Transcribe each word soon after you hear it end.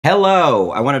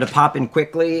Hello, I wanted to pop in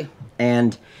quickly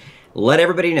and let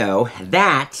everybody know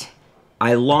that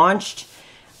I launched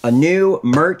a new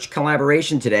merch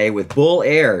collaboration today with Bull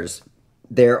Airs.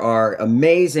 There are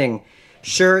amazing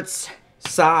shirts,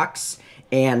 socks,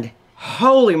 and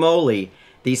holy moly,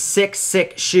 these sick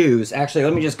shoes. Actually,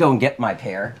 let me just go and get my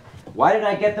pair. Why did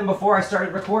I get them before I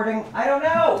started recording? I don't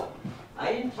know.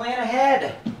 I didn't plan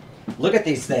ahead. Look at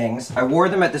these things. I wore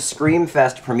them at the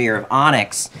Screamfest premiere of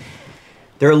Onyx.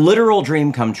 They're a literal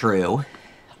dream come true.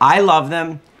 I love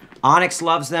them. Onyx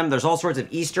loves them. There's all sorts of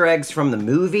Easter eggs from the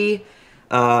movie.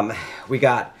 We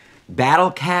got battle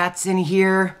cats in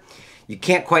here. You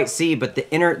can't quite see, but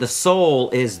the soul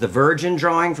is the Virgin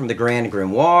drawing from the Grand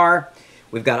Grimoire.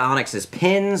 We've got Onyx's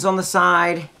pins on the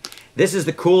side. This is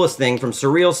the coolest thing from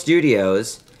Surreal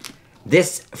Studios.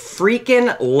 This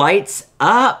freaking lights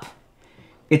up.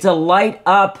 It's a light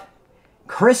up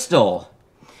crystal.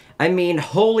 I mean,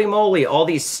 holy moly, all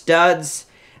these studs.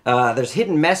 There's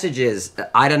hidden messages.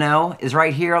 I don't know, is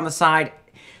right here on the side.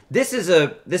 This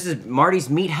is Marty's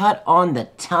Meat Hut on the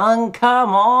tongue.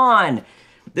 Come on.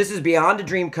 This is beyond a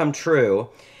dream come true.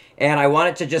 And I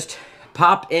wanted to just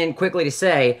pop in quickly to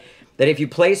say that if you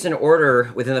place an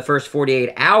order within the first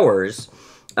 48 hours,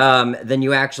 then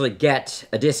you actually get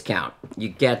a discount. You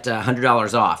get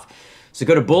 $100 off. So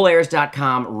go to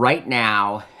bullairs.com right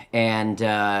now and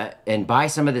buy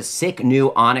some of this sick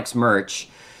new Onyx merch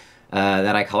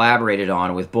that I collaborated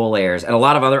on with Bull Airs and a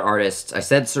lot of other artists. I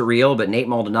said Surreal, but Nate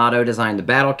Maldonado designed the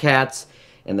Battle Cats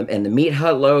and the Meat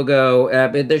Hut logo.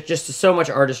 There's just so much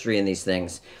artistry in these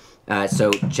things.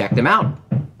 So check them out.